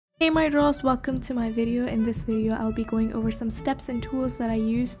Hey my draws, welcome to my video. In this video I'll be going over some steps and tools that I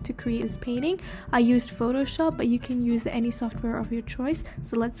used to create this painting. I used Photoshop, but you can use any software of your choice.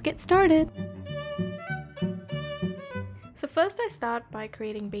 So let's get started. So first I start by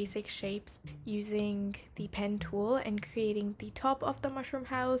creating basic shapes using the pen tool and creating the top of the mushroom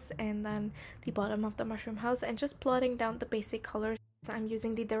house and then the bottom of the mushroom house and just plotting down the basic colors. So I'm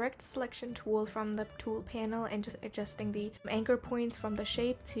using the direct selection tool from the tool panel and just adjusting the anchor points from the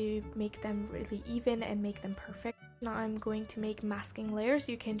shape to make them really even and make them perfect. Now I'm going to make masking layers.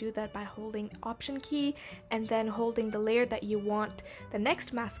 You can do that by holding Option key and then holding the layer that you want the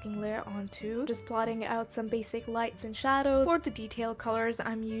next masking layer onto. Just plotting out some basic lights and shadows. For the detail colors,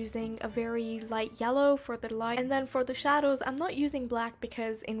 I'm using a very light yellow for the light, and then for the shadows, I'm not using black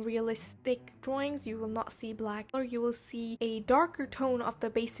because in realistic drawings you will not see black, or you will see a darker tone of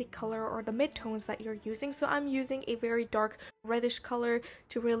the basic color or the mid-tones that you're using. So I'm using a very dark reddish color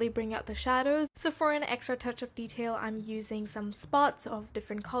to really bring out the shadows. So for an extra touch of detail, I'm using some spots of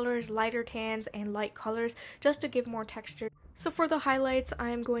different colors, lighter tans and light colors, just to give more texture. So for the highlights,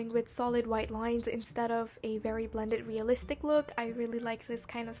 I'm going with solid white lines instead of a very blended realistic look. I really like this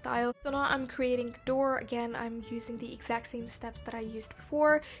kind of style. So now I'm creating the door. Again, I'm using the exact same steps that I used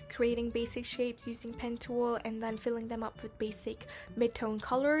before, creating basic shapes using pen tool and then filling them up with basic mid-tone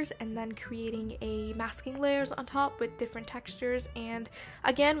colors and then creating a masking layers on top with different textures. And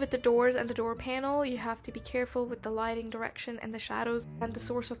again, with the doors and the door panel, you have to be careful with the lighting direction and the shadows, and the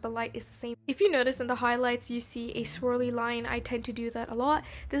source of the light is the same. If you notice in the highlights, you see a swirly line. I tend to do that a lot.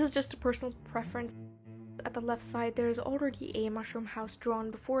 This is just a personal preference. At the left side, there's already a mushroom house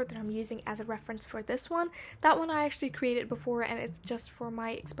drawn before that I'm using as a reference for this one. That one I actually created before and it's just for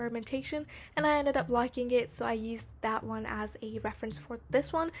my experimentation, and I ended up liking it, so I used that one as a reference for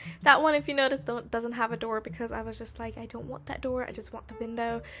this one. That one, if you notice, doesn't have a door because I was just like, I don't want that door, I just want the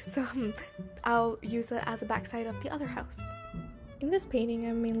window. So I'll use it as a backside of the other house. In this painting,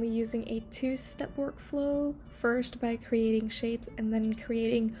 I'm mainly using a two-step workflow, first by creating shapes and then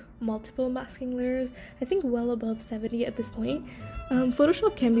creating multiple masking layers, I think well above 70 at this point.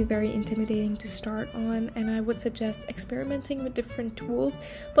 Photoshop can be very intimidating to start on, and I would suggest experimenting with different tools,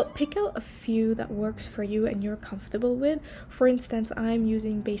 but pick out a few that works for you and you're comfortable with. For instance, I'm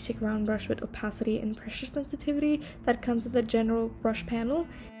using basic round brush with opacity and pressure sensitivity that comes in the general brush panel.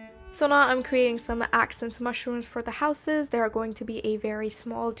 So now I'm creating some accents mushrooms for the houses. They are going to be a very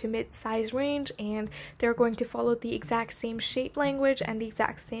small to mid-size range, and they're going to follow the exact same shape language and the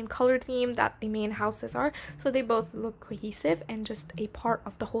exact same color theme that the main houses are, so they both look cohesive and just a part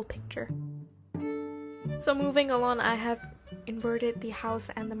of the whole picture. So moving along, I have inverted the house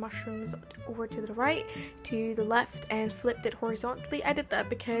and the mushrooms over to the right, to the left, and flipped it horizontally. I did that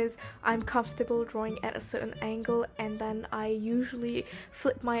because I'm comfortable drawing at a certain angle, and then I usually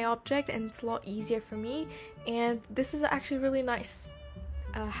flip my object and it's a lot easier for me. And this is actually really nice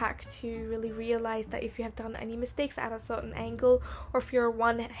hack to really realize that if you have done any mistakes at a certain angle, or if you're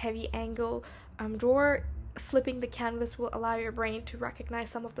one heavy angle drawer, flipping the canvas will allow your brain to recognize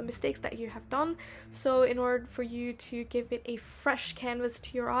some of the mistakes that you have done. So in order for you to give it a fresh canvas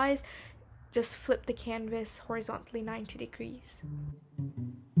to your eyes, just flip the canvas horizontally 90 degrees.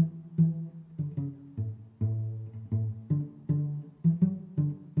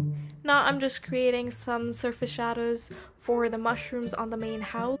 Now I'm just creating some surface shadows for the mushrooms on the main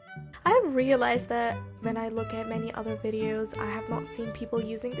house. I have realized that when I look at many other videos, I have not seen people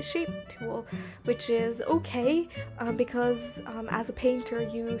using the shape tool, which is okay because as a painter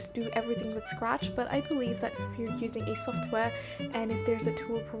you do everything with Scratch, but I believe that if you're using a software and if there's a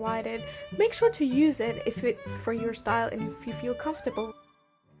tool provided, make sure to use it if it's for your style and if you feel comfortable.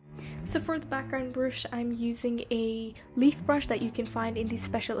 So for the background brush, I'm using a leaf brush that you can find in the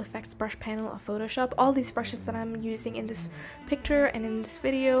special effects brush panel of Photoshop. All these brushes that I'm using in this picture and in this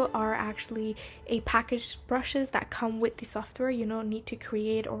video are actually a packaged brushes that come with the software. You don't need to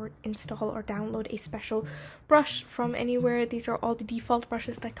create or install or download a special brush from anywhere. These are all the default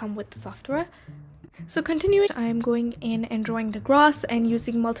brushes that come with the software. So continuing, I'm going in and drawing the grass and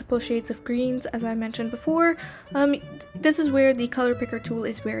using multiple shades of greens as I mentioned before. This is where the color picker tool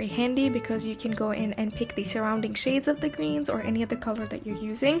is very handy because you can go in and pick the surrounding shades of the greens or any other color that you're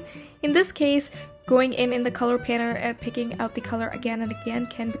using. In this case, going in the color panel and picking out the color again and again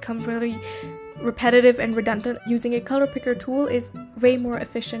can become really repetitive and redundant. Using a color picker tool is way more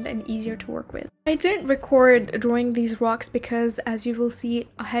efficient and easier to work with. I didn't record drawing these rocks because, as you will see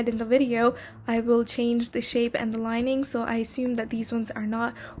ahead in the video, I will change the shape and the lining, so I assume that these ones are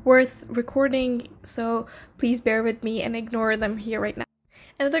not worth recording, so please bear with me and ignore them here right now.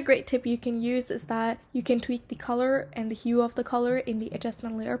 Another great tip you can use is that you can tweak the color and the hue of the color in the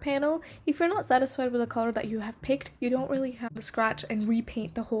adjustment layer panel. If you're not satisfied with the color that you have picked, you don't really have to scratch and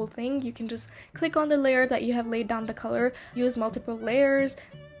repaint the whole thing. You can just click on the layer that you have laid down the color, use multiple layers.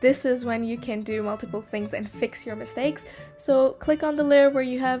 This is when you can do multiple things and fix your mistakes. So click on the layer where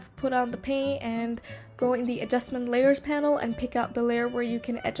you have put on the paint and go in the adjustment layers panel and pick out the layer where you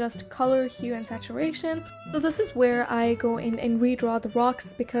can adjust color, hue, and saturation. So this is where I go in and redraw the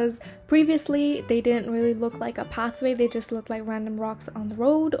rocks, because previously they didn't really look like a pathway, they just looked like random rocks on the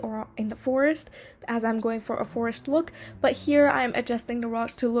road or in the forest, as I'm going for a forest look. But here I'm adjusting the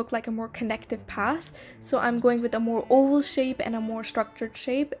rocks to look like a more connective path, so I'm going with a more oval shape and a more structured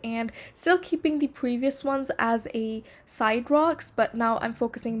shape, and still keeping the previous ones as a side rocks, but now I'm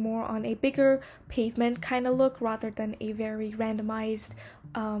focusing more on a bigger pavement kind of look rather than a very randomized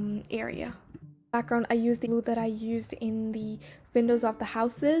area. Background, I used the blue that I used in the windows of the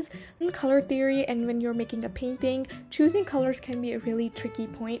houses. In color theory, and when you're making a painting, choosing colors can be a really tricky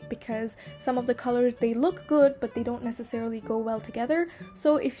point, because some of the colors, they look good but they don't necessarily go well together.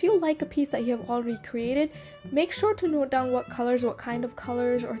 So if you like a piece that you have already created, make sure to note down what colors, what kind of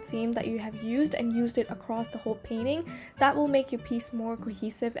colors or theme that you have used, and used it across the whole painting. That will make your piece more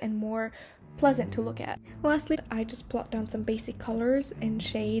cohesive and more pleasant to look at. Lastly, I just plot down some basic colors and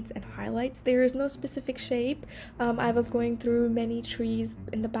shades and highlights. There is no specific shape. I was going through many trees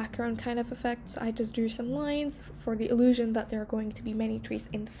in the background kind of effects. I just drew some lines for the illusion that there are going to be many trees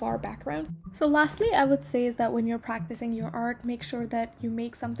in the far background. So lastly, I would say is that when you're practicing your art, make sure that you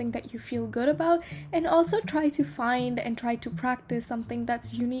make something that you feel good about, and also try to find and try to practice something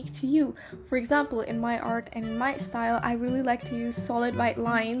that's unique to you. For example, in my art and in my style, I really like to use solid white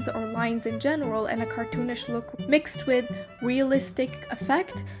lines or lines in general and a cartoonish look mixed with realistic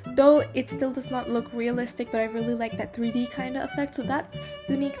effect, though it still does not look realistic, but I really like that 3D kind of effect. So that's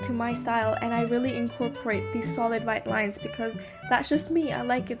unique to my style, and I really incorporate these solid white lines because that's just me. I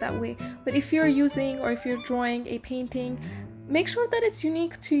like it that way. But if you're using or if you're drawing a painting, make sure that it's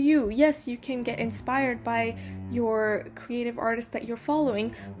unique to you. Yes, you can get inspired by your creative artist that you're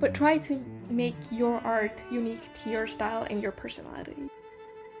following, but try to make your art unique to your style and your personality.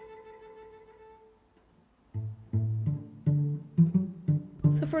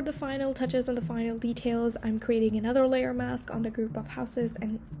 So for the final touches and the final details, I'm creating another layer mask on the group of houses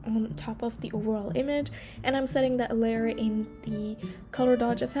and on top of the overall image, and I'm setting that layer in the color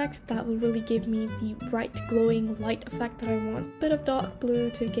dodge effect. That will really give me the bright glowing light effect that I want. A bit of dark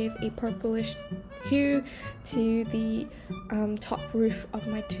blue to give a purplish hue to the top roof of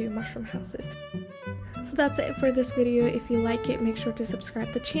my two mushroom houses. So that's it for this video. If you like it, make sure to subscribe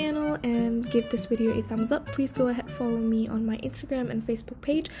to the channel and give this video a thumbs up. Please go ahead, follow me on my Instagram and Facebook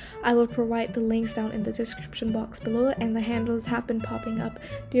page. I will provide the links down in the description box below, and the handles have been popping up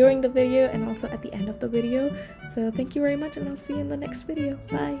during the video and also at the end of the video. So thank you very much, and I'll see you in the next video.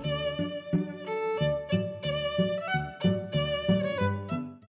 Bye!